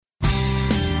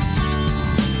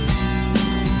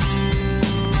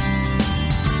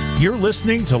You're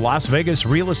listening to Las Vegas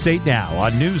Real Estate Now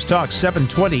on News Talk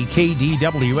 720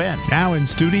 KDWN. Now in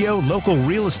studio, local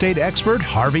real estate expert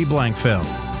Harvey Blankfeld.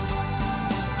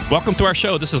 Welcome to our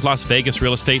show. This is Las Vegas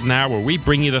Real Estate Now, where we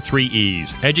bring you the 3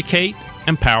 E's: educate,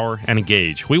 empower, and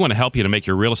engage. We want to help you to make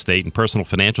your real estate and personal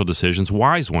financial decisions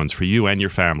wise ones for you and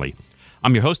your family.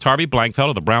 I'm your host, Harvey Blankfeld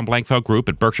of the Brown Blankfeld Group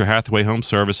at Berkshire Hathaway Home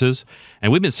Services,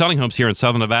 and we've been selling homes here in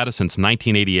Southern Nevada since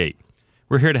 1988.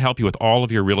 We're here to help you with all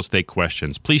of your real estate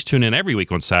questions. Please tune in every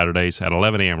week on Saturdays at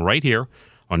 11 a.m. right here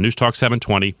on News Talk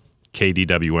 720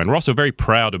 KDWN. We're also very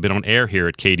proud to have been on air here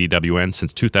at KDWN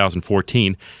since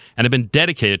 2014 and have been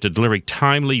dedicated to delivering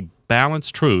timely,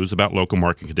 balanced truths about local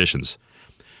market conditions.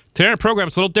 Today on our program,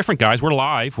 it's a little different, guys. We're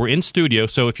live. We're in studio.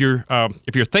 So if you're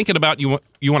thinking about you want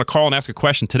to call and ask a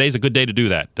question, today's a good day to do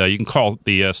that. You can call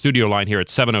the studio line here at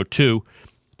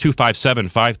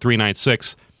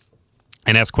 702-257-5396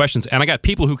 and ask questions. And I got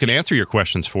people who can answer your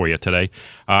questions for you today.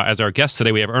 As our guest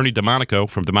today, we have Ernie DeMonico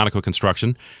from DeMonico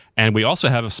Construction, and we also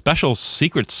have a special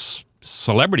secret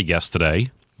celebrity guest today.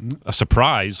 A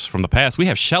surprise from the past. We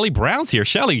have Shelly Brown's here.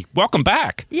 Shelly, welcome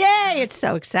back. Yay, it's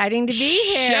so exciting to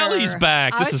be here. Shelly's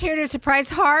back. I was here to surprise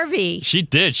Harvey. She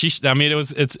did.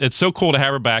 It's so cool to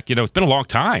have her back. You know, it's been a long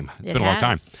time. It's been a long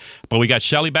time. But we got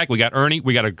Shelly back. We got Ernie.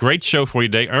 We got a great show for you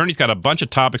today. Ernie's got a bunch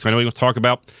of topics I know we're going to talk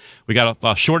about. We got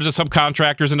a shortage of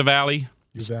subcontractors in the Valley.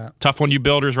 Tough on you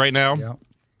builders right now. Yeah.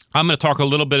 I'm going to talk a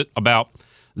little bit about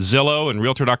Zillow and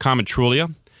Realtor.com and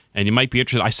Trulia. And you might be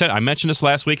interested. I mentioned this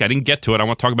last week. I didn't get to it. I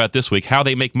want to talk about it this week, how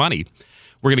they make money.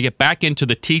 We're going to get back into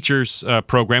the teachers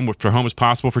program for Home is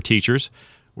Possible for Teachers.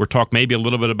 We'll talk maybe a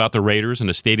little bit about the Raiders and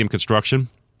the stadium construction.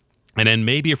 And then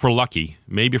maybe if we're lucky,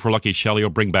 Shelly will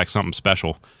bring back something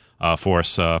special for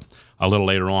us a little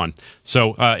later on.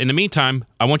 So in the meantime,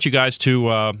 I want you guys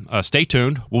to stay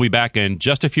tuned. We'll be back in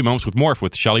just a few moments with more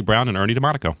with Shelly Brown and Ernie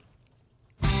DeMonico.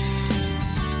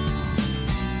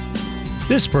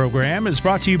 This program is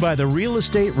brought to you by the Real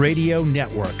Estate Radio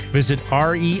Network. Visit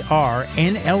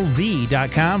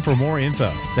RERNLV.com for more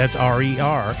info. That's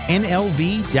RERNLV.com.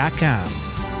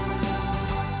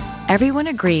 Everyone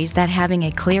agrees that having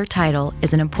a clear title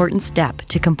is an important step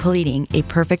to completing a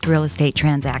perfect real estate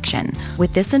transaction.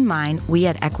 With this in mind, we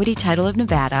at Equity Title of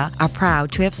Nevada are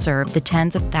proud to have served the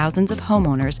tens of thousands of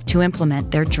homeowners to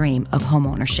implement their dream of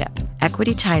homeownership.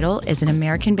 Equity Title is an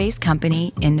American-based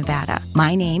company in Nevada.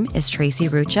 My name is Tracy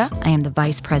Rucha. I am the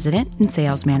Vice President and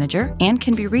Sales Manager and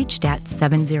can be reached at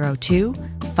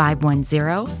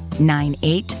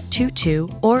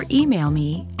 702-510-9822 or email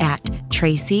me at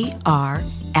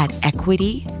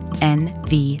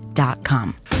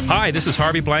tracyr@equitynv.com. Hi, this is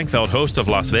Harvey Blankfeld, host of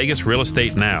Las Vegas Real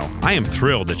Estate Now. I am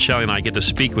thrilled that Shelly and I get to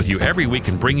speak with you every week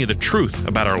and bring you the truth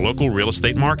about our local real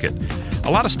estate market.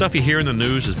 A lot of stuff you hear in the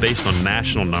news is based on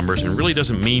national numbers and really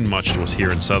doesn't mean much to us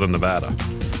here in Southern Nevada.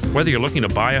 Whether you're looking to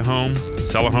buy a home,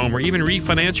 sell a home, or even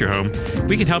refinance your home,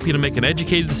 we can help you to make an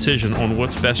educated decision on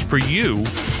what's best for you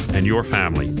and your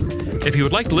family. If you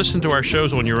would like to listen to our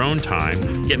shows on your own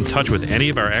time, get in touch with any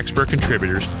of our expert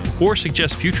contributors, or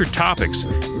suggest future topics,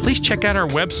 please check out our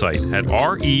website at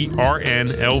RERNLV.com.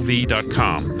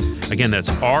 Again, that's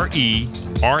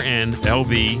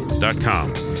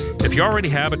RERNLV.com. If you already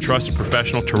have a trusted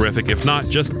professional, terrific. If not,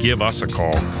 just give us a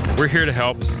call. We're here to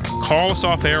help. Call us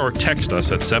off air or text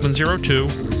us at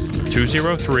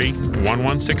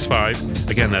 702-203-1165.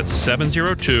 Again, that's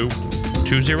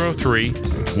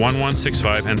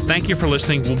 702-203-1165. And thank you for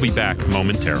listening. We'll be back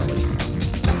momentarily.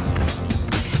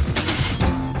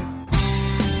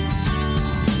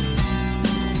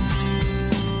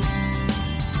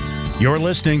 You're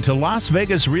listening to Las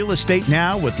Vegas Real Estate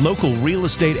Now with local real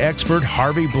estate expert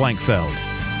Harvey Blankfeld.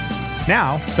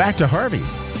 Now, back to Harvey.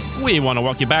 We want to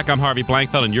welcome you back. I'm Harvey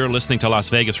Blankfeld, and you're listening to Las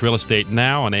Vegas Real Estate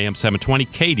Now on AM 720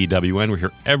 KDWN. We're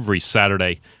here every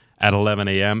Saturday at 11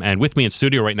 a.m. And with me in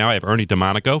studio right now, I have Ernie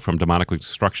DeMonico from DeMonico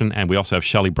Construction, and we also have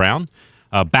Shelly Brown,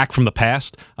 back from the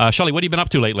past. Shelly, what have you been up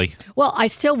to lately? Well, I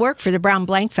still work for the Brown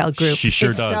Blankfeld Group. She sure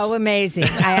it's does. It's so amazing.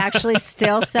 I actually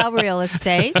still sell real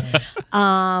estate.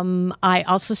 I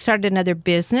also started another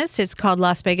business. It's called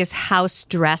Las Vegas House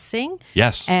Dressing.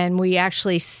 Yes. And we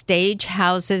actually stage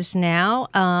houses now.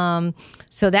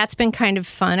 So that's been kind of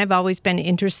fun. I've always been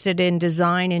interested in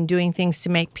design and doing things to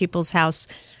make people's house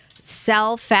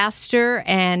sell faster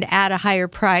and at a higher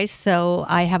price. So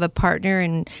I have a partner,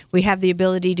 and we have the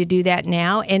ability to do that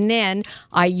now. And then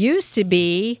I used to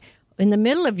be in the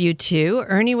middle of you two.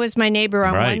 Ernie was my neighbor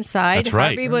on Right. one side. That's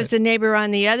right. Harvey was the neighbor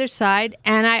on the other side.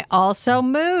 And I also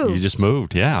moved. You just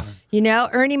moved, yeah.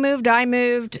 Ernie moved, I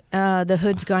moved. The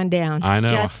hood's gone down. I know.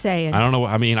 Just saying. I don't know.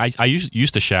 I mean, I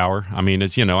used to shower. I mean,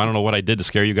 it's, I don't know what I did to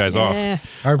scare you guys off.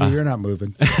 Harvey, you're not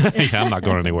moving. Yeah, I'm not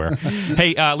going anywhere.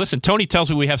 Hey, listen, Tony tells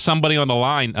me we have somebody on the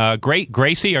line.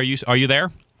 Gracie, are you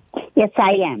there? Yes,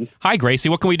 I am. Hi, Gracie.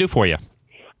 What can we do for you?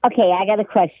 Okay, I got a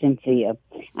question for you.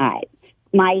 All right.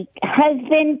 My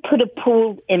husband put a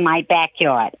pool in my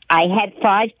backyard. I had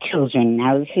 5 children.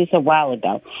 Now, this is a while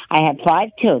ago. I had 5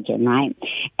 children, right?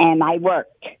 And I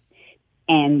worked.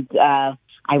 And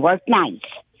I worked nights.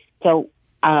 So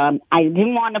I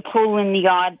didn't want a pool in the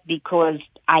yard because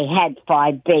I had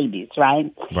 5 babies,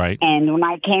 right? Right. And when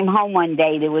I came home one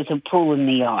day, there was a pool in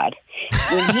the yard.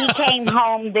 When he came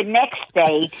home the next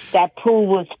day, that pool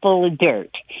was full of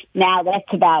dirt. Now,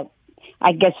 that's about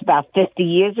 50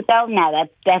 years ago. Now,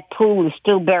 that pool is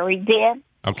still buried there.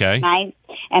 Okay. Right?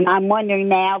 And I'm wondering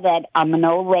now that I'm an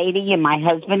old lady and my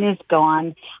husband is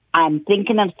gone, I'm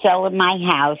thinking of selling my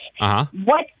house. Uh-huh.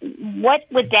 What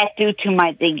would that do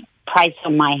to the price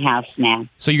of my house now?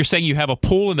 So you're saying you have a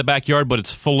pool in the backyard, but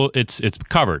it's full. It's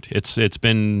covered. It's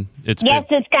been. It's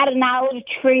got an olive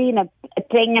tree and a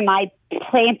thing, and I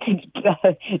planted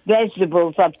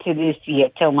vegetables up to this year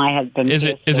till my husband. Is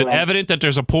it evident that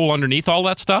there's a pool underneath all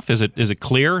that stuff? Is it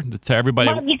clear to everybody?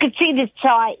 Well, you could see the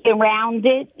side around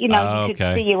it. You could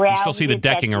see around. You still see the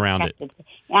decking around it.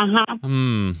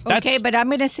 Okay, but I'm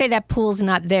going to say that pool's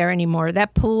not there anymore.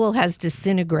 That pool has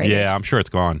disintegrated. Yeah, I'm sure it's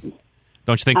gone.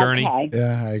 Don't you think, Ernie?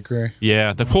 Yeah, I agree.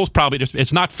 Yeah, the pool's probably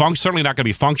it's not certainly not going to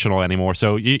be functional anymore.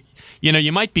 So you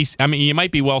might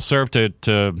be well served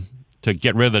to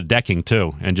get rid of the decking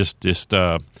too, and just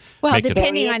well,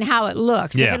 depending on how it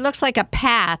looks. Yeah. If it looks like a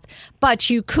path,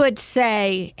 but you could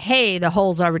say, hey, the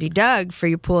hole's already dug for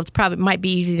your pool. It might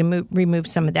be easy to remove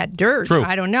some of that dirt. True.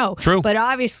 I don't know. True. But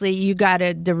obviously, you got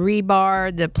the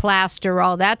rebar, the plaster,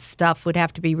 all that stuff would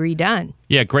have to be redone.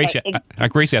 Yeah, Gracie.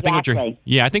 Gracie, I think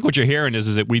what you're hearing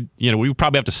is that we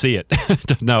probably have to see it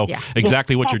to know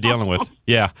exactly what you're dealing with.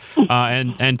 Yeah,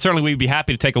 and certainly we'd be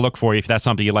happy to take a look for you if that's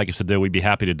something you'd like us to do. We'd be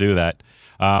happy to do that.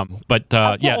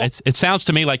 It sounds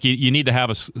to me like you need to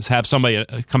have somebody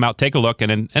come out, take a look,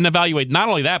 and evaluate not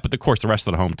only that, but of course the rest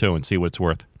of the home too, and see what it's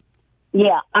worth.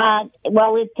 Yeah.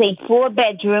 Well, it's a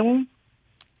 4-bedroom.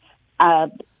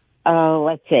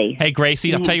 Let's see. Hey,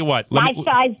 Gracie, I'll tell you what.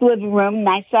 Nice-sized living room,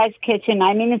 nice-sized kitchen.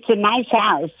 I mean, it's a nice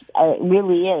house. It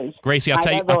really is. Gracie, I'll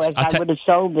tell you. I would have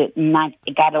sold it and not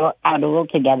got out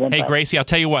altogether. Hey, Gracie, I'll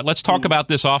tell you what. Let's talk about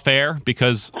this off air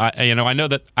because I know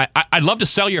that I'd love to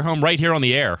sell your home right here on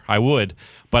the air. I would,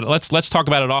 but let's talk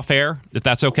about it off air if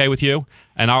that's okay with you.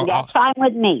 And that's fine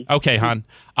with me. Okay, hon.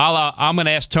 I'm going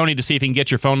to ask Tony to see if he can get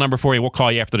your phone number for you. We'll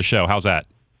call you after the show. How's that?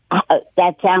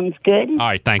 That sounds good. All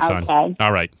right. Thanks, son. Okay.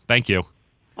 All right. Thank you.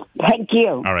 Thank you.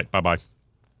 All right. Bye-bye.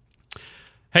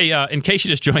 Hey, in case you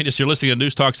just joined us, you're listening to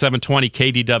News Talk 720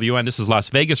 KDWN. This is Las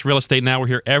Vegas Real Estate Now. We're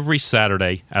here every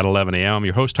Saturday at 11 a.m. I'm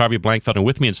your host, Harvey Blankfeld, and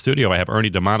with me in studio, I have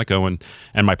Ernie DeMonico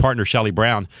and my partner, Shelley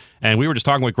Brown. And we were just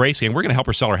talking with Gracie, and we're going to help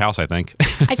her sell her house, I think.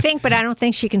 But I don't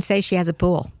think she can say she has a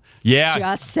pool. Yeah.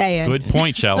 Just saying. Good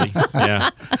point, Shelley. Yeah.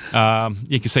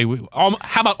 You can say, how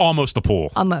about almost a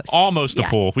pool? Almost a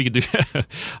pool. We could do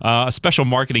a special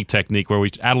marketing technique where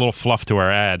we add a little fluff to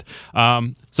our ad.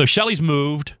 So Shelley's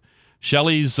moved.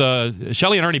 Shelley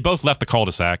and Ernie both left the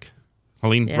cul-de-sac.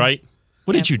 Helene, right?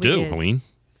 What did you do, Helene?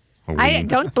 I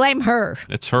don't blame her.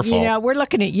 It's her fault. We're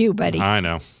looking at you, buddy. I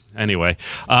know. Anyway,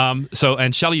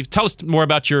 and Shelley, tell us more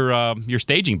about your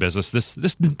staging business.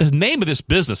 The name of this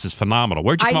business is phenomenal.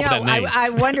 Where'd you come up with that name? I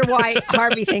wonder why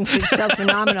Harvey thinks it's so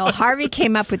phenomenal. Harvey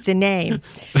came up with the name,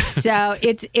 so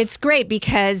it's great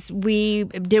because we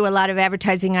do a lot of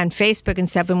advertising on Facebook and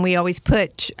stuff, and we always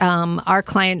put our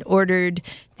client ordered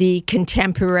the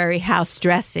contemporary house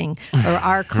dressing, or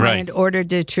our client ordered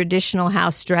the traditional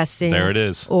house dressing. There it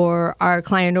is. Or our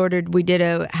client we did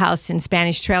a house in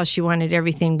Spanish Trail. She wanted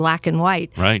everything black and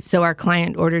white. Right. So our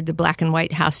client ordered the black and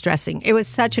white house dressing. It was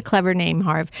such a clever name,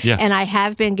 Harv. Yeah. And I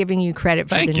have been giving you credit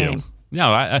for the name.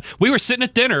 No, we were sitting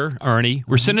at dinner, Ernie.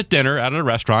 We're sitting at dinner out at a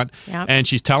restaurant, and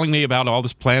she's telling me about all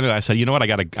this plan. And I said, you know what?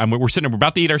 We're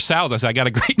about to eat our salads. I said, I got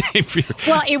a great name for you.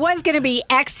 Well, it was going to be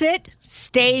Exit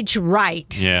Stage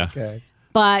Right. Yeah. Okay.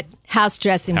 But house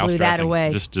dressing blew that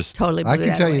away. Just totally blew that away. I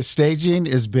can tell you, staging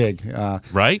is big.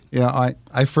 Right? Yeah,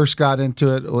 I first got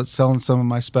into it with selling some of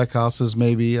my spec houses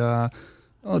maybe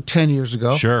 10 years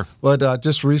ago. Sure. But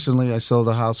just recently I sold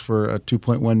a house for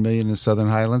 $2.1 million in Southern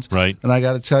Highlands. Right. And I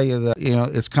got to tell you that,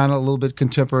 it's kind of a little bit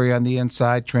contemporary on the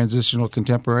inside, transitional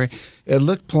contemporary. It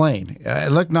looked plain.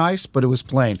 It looked nice, but it was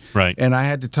plain. Right. And I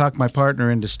had to talk my partner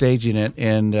into staging it.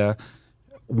 And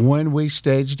when we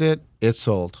staged it, it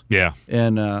sold. Yeah.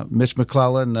 And Mitch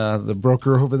McClellan, the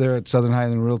broker over there at Southern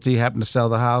Highland Realty, happened to sell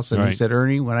the house. And Right. he said,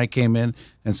 Ernie, when I came in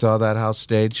and saw that house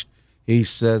staged, he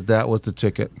said that was the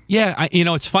ticket. Yeah,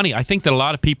 it's funny. I think that a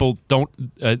lot of people don't.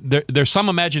 There's some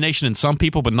imagination in some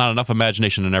people, but not enough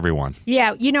imagination in everyone.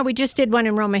 Yeah, we just did one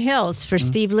in Roma Hills for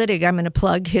Steve Littig. I'm going to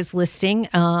plug his listing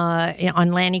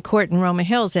on Lanny Court in Roma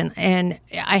Hills, and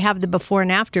I have the before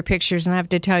and after pictures, and I have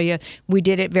to tell you, we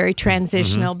did it very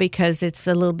transitional because it's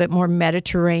a little bit more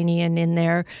Mediterranean in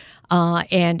there.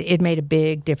 And it made a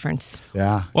big difference.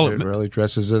 Yeah, Well, it really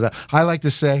dresses it up. I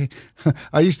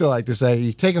used to like to say,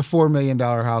 you take a $4 million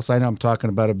house. I know I'm talking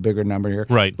about a bigger number here.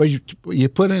 Right. But you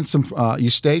put in some, you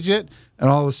stage it, and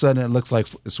all of a sudden it looks like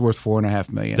it's worth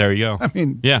 $4.5 million. There you go. I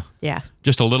mean, yeah.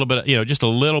 Just a little bit,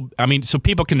 so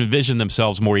people can envision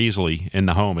themselves more easily in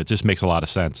the home. It just makes a lot of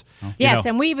sense. Yes,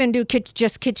 and we even do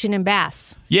just kitchen and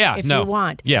baths. Yeah, if you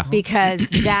want. Yeah. Because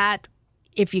that,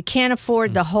 if you can't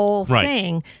afford the whole Right.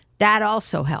 thing, that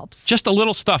also helps. Just a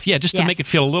little stuff, just to Yes. make it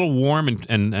feel a little warm and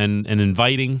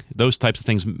inviting. Those types of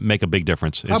things make a big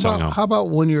difference. how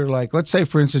about when you're like, let's say,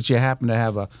 for instance, you happen to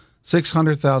have a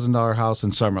 $600,000 house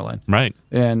in Summerlin. Right.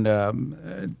 And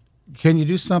can you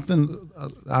do something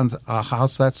on a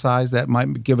house that size that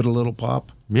might give it a little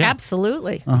pop? Yeah.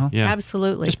 Absolutely. Yeah.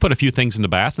 Absolutely. Just put a few things in the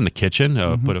bath and the kitchen.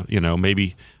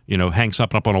 Maybe hang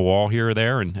something up on a wall here or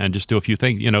there, and just do a few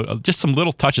things. Just some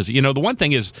little touches. The one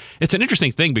thing is, it's an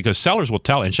interesting thing because sellers will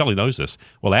tell, and Shelley knows this,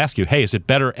 will ask you, hey, is it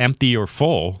better empty or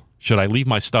full? Should I leave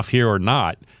my stuff here or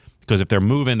not? Because if they're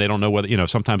moving, they don't know whether,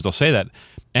 sometimes they'll say that.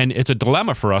 And it's a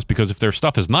dilemma for us because if their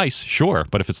stuff is nice, sure.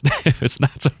 But if it's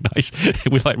not so nice,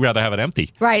 we'd rather have it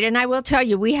empty. Right. And I will tell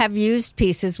you, we have used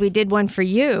pieces. We did one for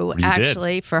you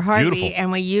actually, for Harvey. Beautiful.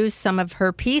 And we used some of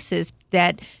her pieces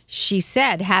that she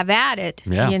said, have at it,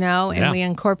 and we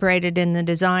incorporated in the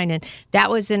design. And that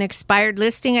was an expired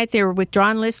listing. I think they were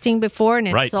withdrawn listing before, and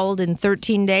it Right. sold in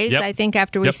 13 days, Yep. I think,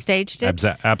 after we staged it.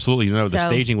 Absolutely. The So-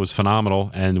 staging was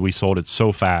phenomenal, and we sold it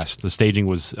so fast. The staging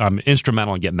was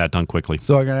instrumental in getting that done quickly.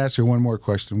 So I'm going to ask you one more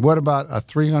question. What about a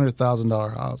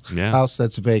 $300,000 house? Yeah. House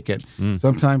that's vacant.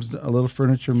 Sometimes a little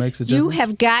furniture makes a difference. You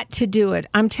have got to do it.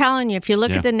 I'm telling you, if you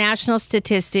look Yeah. at the national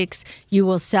statistics, you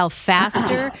will sell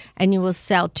faster and you will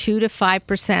sell 2 to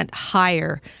 5%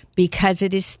 higher because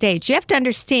it is staged. You have to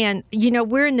understand,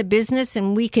 we're in the business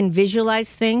and we can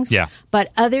visualize things, Yeah.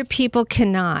 but other people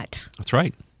cannot. That's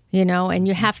right. And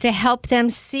you have to help them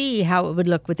see how it would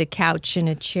look with a couch and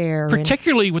a chair.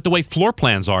 Particularly with the way floor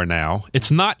plans are now, it's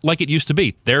not like it used to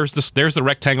be. There's the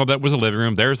rectangle that was a living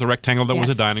room. There's the rectangle that was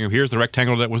a Yes. dining room. Here's the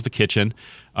rectangle that was the kitchen.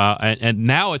 And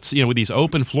now it's with these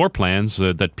open floor plans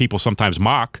that people sometimes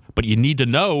mock. But you need to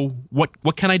know what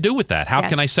can I do with that? How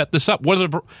can I set this up?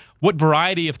 What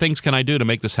variety of things can I do to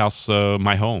make this house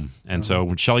my home? And so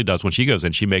when Shelley does, when she goes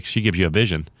in, she gives you a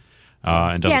vision.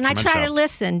 And does a and I tremendous try job. to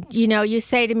listen. You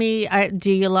say to me,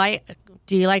 do you like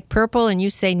purple? And you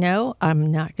say no.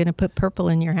 I'm not going to put purple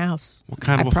in your house. What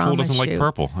kind of I a fool promise doesn't like you.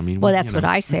 purple? I mean, well, that's what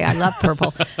I say. I love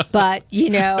purple, but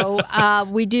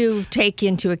we do take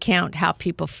into account how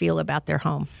people feel about their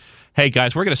home. Hey,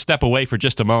 guys, we're going to step away for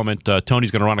just a moment. Tony's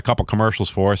going to run a couple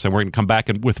commercials for us, and we're going to come back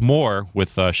with more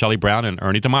with Shelley Brown and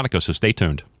Ernie DeMonico, so stay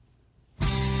tuned.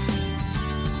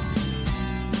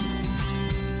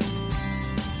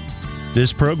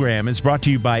 This program is brought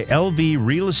to you by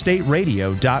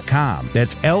LVRealEstateRadio.com.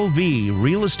 That's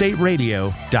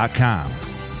LVRealEstateRadio.com.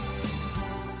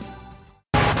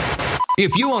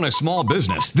 If you own a small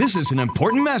business, this is an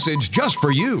important message just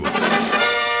for you.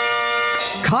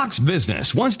 Cox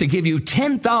Business wants to give you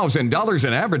 $10,000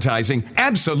 in advertising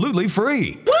absolutely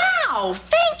free. Wow,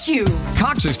 thank you.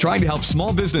 Cox is trying to help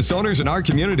small business owners in our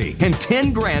community, and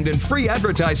 $10,000 in free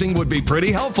advertising would be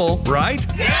pretty helpful, right?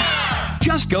 Yeah!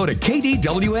 Just go to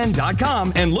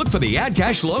KDWN.com and look for the Ad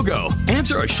Cash logo.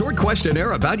 Answer a short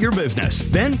questionnaire about your business.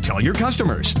 Then tell your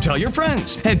customers, tell your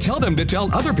friends, and tell them to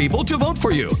tell other people to vote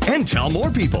for you. And tell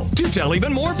more people to tell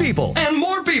even more people and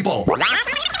more people.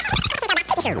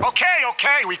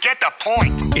 Okay, we get the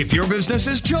point. If your business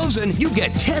is chosen, you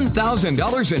get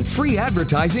 $10,000 in free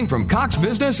advertising from Cox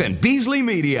Business and Beasley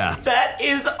Media. That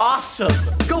is awesome.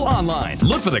 Go online,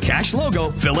 look for the Cash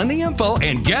logo, fill in the info,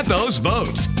 and get those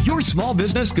votes. Your small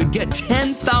business could get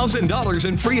 $10,000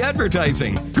 in free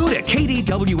advertising. Go to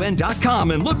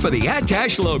KDWN.com and look for the Ad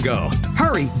Cash logo.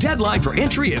 Hurry, deadline for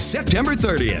entry is September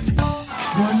 30th.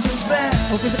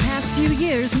 Over the past few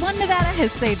years, One Nevada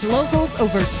has saved locals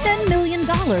over $10 million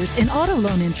in auto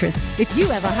loan interest. If you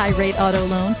have a high-rate auto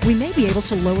loan, we may be able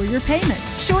to lower your payment,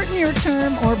 shorten your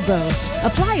term, or both.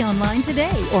 Apply online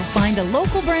today or find a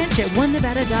local branch at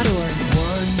onenevada.org.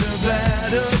 One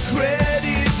Nevada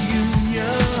Credit Union.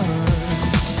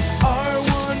 Our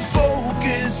one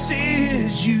focus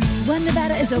is you. One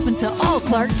Nevada is open to all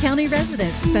Clark County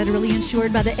residents, federally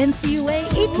insured by the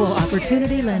NCUA Equal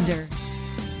Opportunity Lender.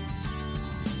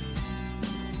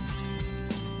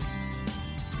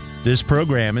 This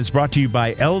program is brought to you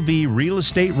by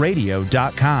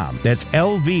lvrealestateradio.com. That's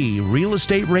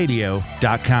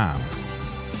lvrealestateradio.com.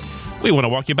 We want to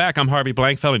welcome you back. I'm Harvey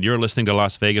Blankfeld, and you're listening to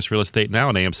Las Vegas Real Estate Now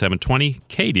on AM 720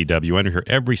 KDWN. We're here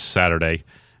every Saturday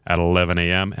at 11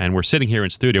 a.m., and we're sitting here in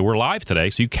studio. We're live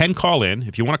today, so you can call in.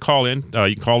 If you want to call in,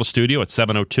 you can call the studio at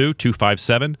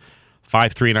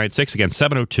 702-257-5396. Again,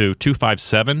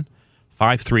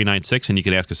 702-257-5396, and you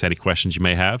can ask us any questions you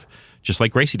may have, just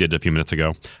like Gracie did a few minutes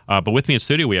ago. But with me in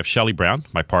studio, we have Shelley Brown,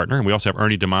 my partner, and we also have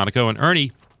Ernie DeMonico. And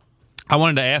Ernie, I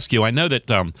wanted to ask you, I know that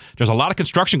there's a lot of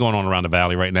construction going on around the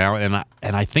valley right now, and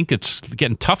I think it's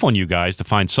getting tough on you guys to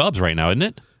find subs right now, isn't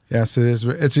it? Yes, it is.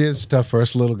 It's tough for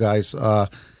us little guys. There's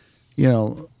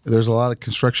a lot of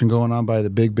construction going on by the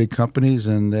big companies,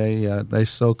 and they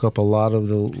soak up a lot of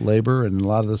the labor and a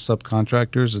lot of the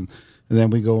subcontractors, and then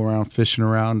we go around fishing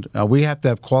around. We have to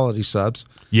have quality subs.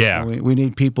 Yeah. We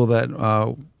need people that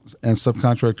and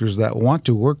subcontractors that want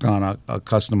to work on a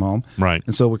custom home. Right.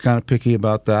 And so we're kind of picky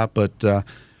about that. But,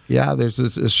 there's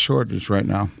a shortage right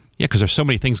now. Yeah, because there's so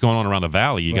many things going on around the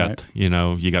valley. You got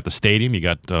the stadium. You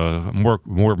got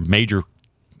more major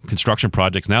construction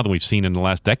projects now than we've seen in the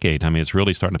last decade. I mean, it's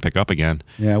really starting to pick up again.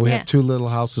 Yeah, we have two little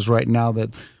houses right now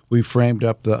that we framed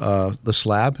up the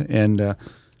slab, and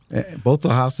both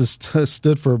the houses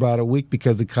stood for about a week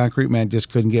because the concrete man just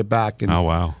couldn't get back. And, oh,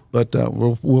 wow. But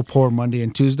we'll pour Monday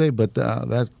and Tuesday, but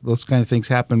those kind of things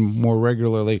happen more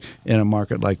regularly in a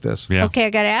market like this. Yeah. Okay, I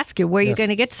got to ask you, where are you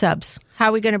going to get subs? How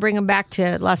are we going to bring them back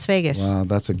to Las Vegas? Wow,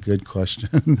 that's a good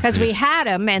question. Because we had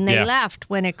them and they left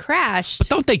when it crashed.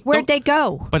 But where'd they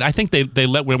go? But I think they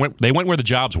went where the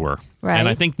jobs were. Right. And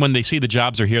I think when they see the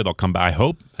jobs are here, they'll come back. I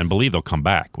hope and believe they'll come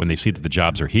back when they see that the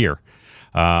jobs are here.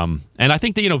 And I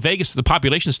think that, Vegas, the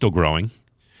population is still growing.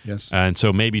 Yes. And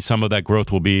so maybe some of that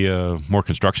growth will be more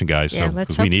construction guys. Yeah, so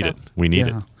let's we hope need so. it. We need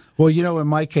it. Well, in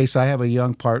my case, I have a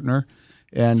young partner,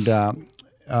 and I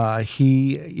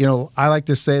like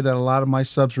to say that a lot of my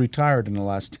subs retired in the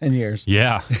last 10 years.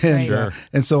 Yeah, and, sure.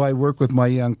 And so I work with my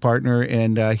young partner,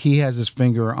 and he has his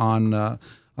finger on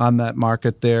that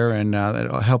market there, and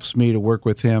it helps me to work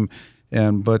with him.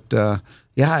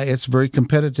 It's very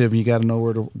competitive. You got to know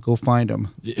where to go find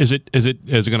them. Is it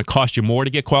going to cost you more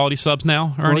to get quality subs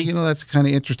now, Ernie? Well, that's kind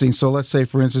of interesting. So let's say,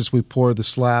 for instance, we pour the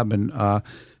slab and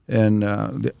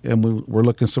we're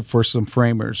looking for some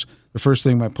framers. The first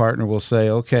thing my partner will say,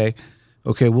 okay,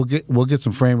 we'll get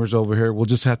some framers over here. We'll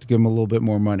just have to give them a little bit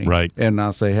more money, right? And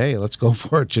I'll say, hey, let's go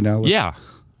for it. Yeah.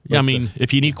 I mean,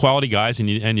 if you need quality guys and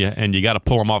you got to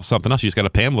pull them off something else, you just got to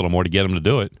pay them a little more to get them to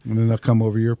do it. And then they'll come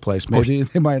over your place. Maybe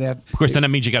they might have. Of course, then that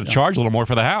means you got to charge a little more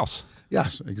for the house.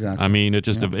 Yes, exactly. I mean,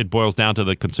 it boils down to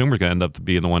the consumer's going to end up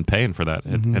being the one paying for that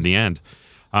at the end.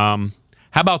 How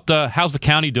about how's the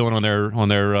county doing on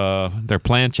their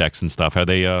plan checks and stuff? Are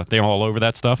they all over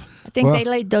that stuff? I think they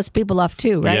laid those people off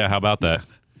too, right? Yeah. How about that?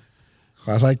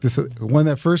 I like this. When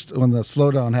the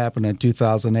slowdown happened in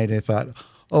 2008, I thought,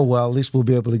 oh, well, at least we'll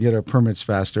be able to get our permits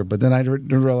faster. But then I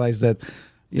realized that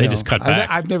they just cut back.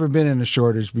 I've never been in a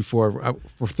shortage before.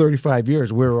 For 35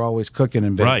 years, we were always cooking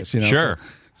in Vegas. Right, sure.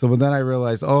 But then I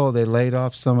realized, they laid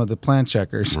off some of the plan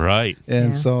checkers. Right.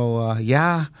 And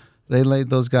they laid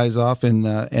those guys off, and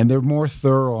they're more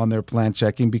thorough on their plan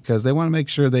checking because they want to make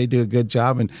sure they do a good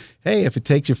job. And, hey, if it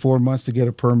takes you 4 months to get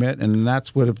a permit, and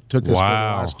that's what it took us for the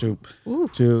last two.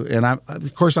 And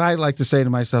of course, I like to say to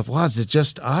myself, well, is it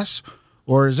just us?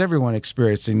 Or is everyone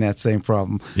experiencing that same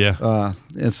problem? Yeah.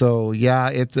 And so,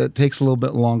 it takes a little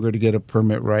bit longer to get a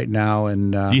permit right now.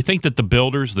 And do you think that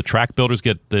the track builders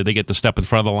get to step in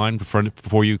front of the line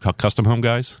before you custom home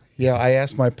guys? Yeah, I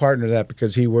asked my partner that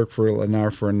because he worked for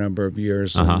Lennar for a number of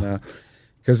years. And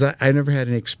because I never had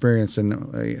any experience,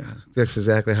 and that's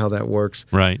exactly how that works.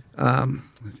 Right.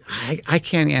 I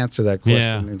can't answer that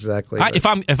question exactly.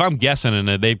 If I'm guessing,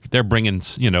 and they're bringing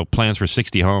plans for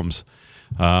 60 homes.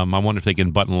 I wonder if they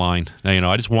can button line.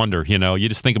 I just wonder. You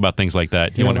just think about things like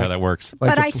that. You wonder how that works.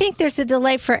 But I think there's a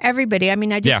delay for everybody. I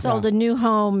mean, I just sold a new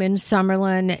home in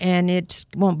Summerlin, and it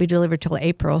won't be delivered till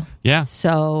April. Yeah.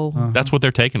 So that's what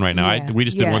they're taking right now. Yeah. We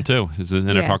just did one too. And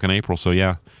they're talking April. So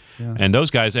yeah. And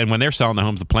those guys, and when they're selling the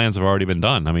homes, the plans have already been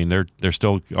done. I mean, they're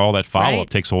still, all that follow-up Right.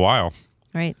 takes a while.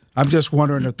 Right. I'm just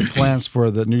wondering if the plans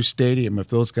for the new stadium, if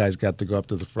those guys got to go up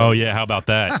to the front. Oh yeah, how about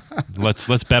that?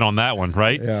 let's bet on that one,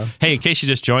 right? Yeah. Hey, in case you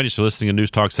just joined us, you're listening to News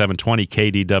Talk 720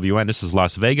 KDWN. This is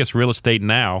Las Vegas Real Estate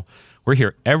Now. We're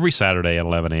here every Saturday at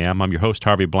 11 a.m. I'm your host,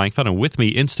 Harvey Blankfeld, and with me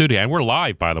in studio, and we're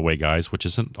live, by the way, guys, which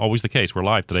isn't always the case. We're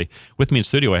live today. With me in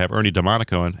studio, I have Ernie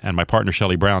DeMonico and my partner,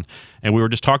 Shelley Brown, and we were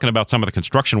just talking about some of the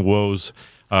construction woes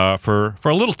for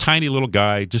a little tiny little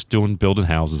guy just building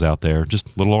houses out there,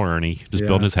 just little old Ernie, just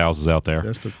building his houses out there.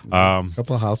 Just a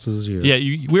couple of houses a year.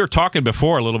 Yeah, we were talking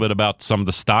before a little bit about some of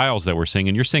the styles that we're seeing,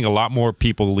 and you're seeing a lot more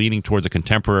people leaning towards a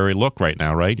contemporary look right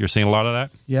now, right? You're seeing a lot of that?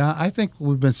 Yeah, I think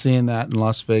we've been seeing that in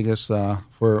Las Vegas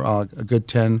for a good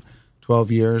 10,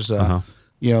 12 years.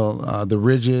 You know, the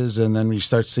ridges, and then you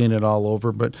start seeing it all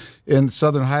over. But in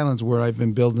Southern Highlands, where I've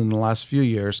been building the last few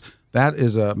years, that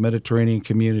is a Mediterranean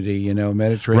community, you know,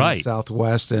 Mediterranean Right.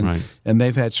 Southwest, and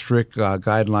they've had strict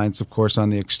guidelines, of course, on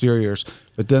the exteriors.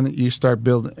 But then you start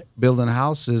building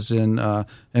houses, and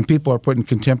people are putting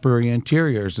contemporary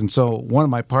interiors. And so one of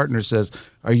my partners says,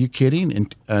 "Are you kidding?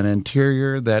 An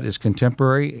interior that is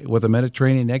contemporary with a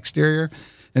Mediterranean exterior?"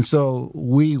 And so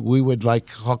we would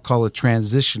call it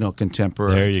transitional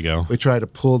contemporary. There you go. We try to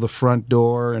pull the front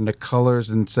door and the colors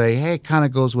and say, hey, it kind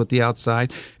of goes with the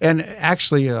outside. And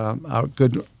actually, a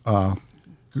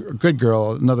good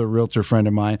girl, another realtor friend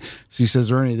of mine, she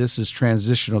says, Ernie, this is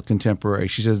transitional contemporary.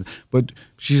 She says, a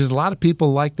lot of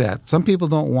people like that. Some people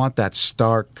don't want that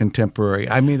stark contemporary.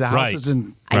 I mean, the houses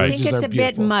and I think it's a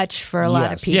bit much for a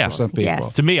lot of people. Yeah, some people.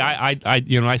 Yes. To me, I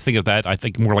I think of that. I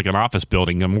think more like an office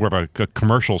building, and more of a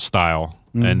commercial style.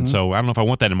 And so I don't know if I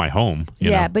want that in my home.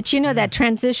 You know? But you know that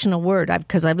transitional word,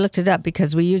 because I've looked it up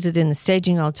because we use it in the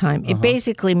staging all the time. It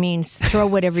basically means throw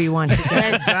whatever you want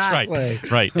together.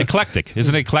 That's right. Eclectic.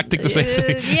 Isn't eclectic the same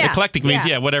thing? Yeah. Eclectic means,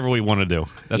 whatever we want to do.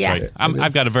 That's Yeah. right.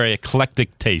 I've got a very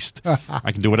eclectic taste.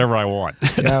 I can do whatever I want.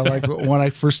 Yeah, like when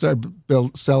I first started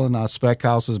selling spec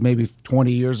houses maybe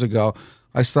 20 years ago,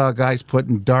 I saw guys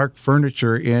putting dark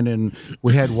furniture in, and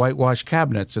we had whitewash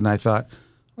cabinets, and I thought,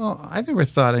 well, I never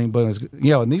thought anybody was,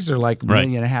 and these are like $1.5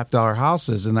 million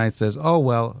houses, and I says, oh,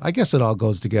 well, I guess it all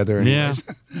goes together anyways.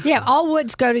 Yeah, all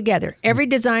woods go together. Every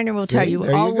designer will tell you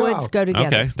there all you go. woods go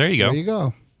together. Okay, there you go. There you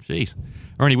go. Jeez.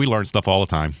 Ernie, we learn stuff all the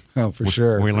time. Oh, for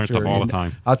sure. We learn for stuff sure. all the And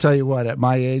time. I'll tell you what, at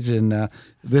my age, and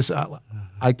this, I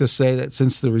like to say that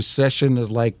since the recession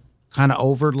is like kind of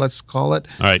over, let's call it.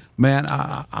 All right. Man,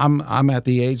 I'm at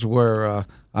the age where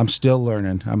I'm still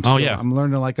learning. I'm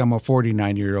learning like I'm a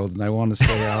 49-year-old, and I want to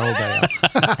say how old I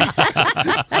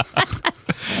am.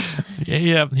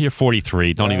 Yeah, you're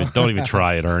 43. Don't even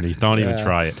try it, Ernie. Don't even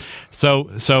try it. So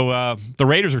the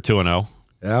Raiders are 2-0.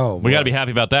 Oh, we got to be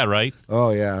happy about that, right?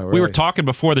 Oh yeah. Right. We were talking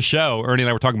before the show. Ernie and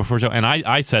I were talking before the show, and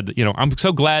I said that, I'm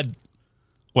so glad.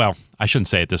 Well, I shouldn't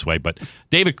say it this way, but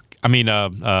Derek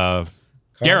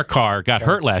Carr got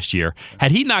hurt last year. Had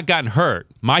he not gotten hurt,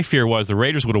 my fear was the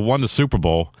Raiders would have won the Super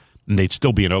Bowl, and they'd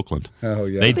still be in Oakland. Oh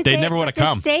yeah. But they never would have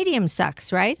come. The stadium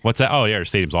sucks, right? What's that? Oh yeah, the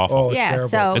stadium's awful. Oh, Yeah, terrible.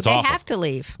 so It's they awful. have to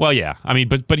leave. Well, yeah. I mean,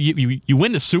 but you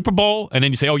win the Super Bowl, and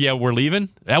then you say, oh yeah, we're leaving.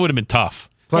 That would have been tough.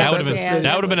 Plus, That would that's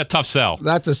have been a tough sell.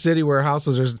 That's a city where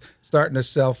houses are starting to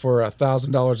sell for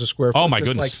 $1,000 a square foot. Oh, my just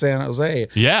goodness. like San Jose.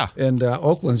 Yeah. And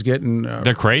Oakland's getting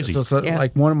They're crazy.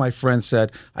 Like one of my friends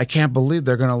said, I can't believe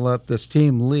they're going to let this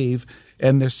team leave,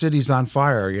 and their city's on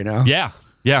fire. Yeah.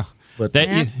 But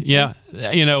I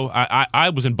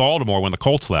was in Baltimore when the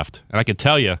Colts left, and I can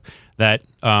tell you that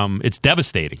it's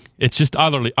devastating. It's just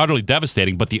utterly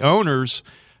devastating. But the owners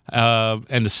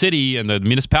and the city and the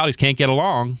municipalities can't get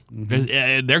along.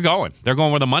 Mm-hmm. They're going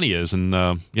where the money is, and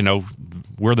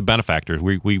we're the benefactors.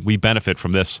 We benefit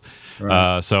from this.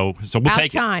 Right. So we'll About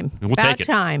take time. it. We'll About take it.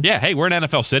 time. Yeah. Hey, we're an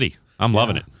NFL city. I'm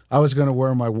loving it. I was going to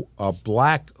wear my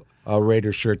black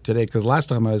Raider shirt today because last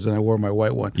time I wore my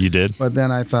white one. You did? But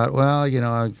then I thought, well,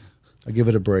 I'll give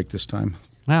it a break this time.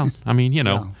 Well, I mean,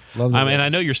 love the I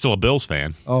Raiders. know you're still a Bills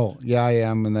fan. Oh, yeah, I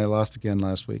am, and they lost again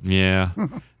last week. Yeah,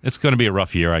 it's going to be a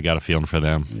rough year. I got a feeling for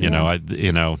them.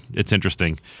 It's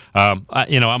interesting. I'm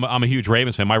a huge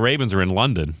Ravens fan. My Ravens are in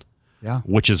London,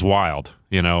 which is wild.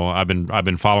 I've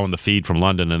been following the feed from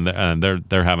London, and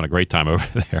they're having a great time over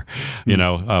there.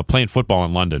 Playing football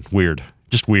in London,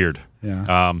 just weird.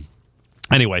 Yeah.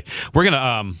 Anyway, we're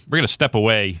gonna step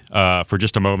away for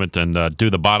just a moment and do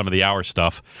the bottom of the hour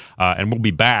stuff, and we'll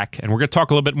be back, and we're gonna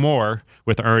talk a little bit more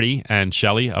with Ernie and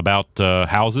Shelley about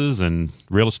houses and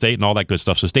real estate and all that good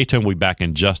stuff. So stay tuned. We'll be back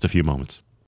in just a few moments.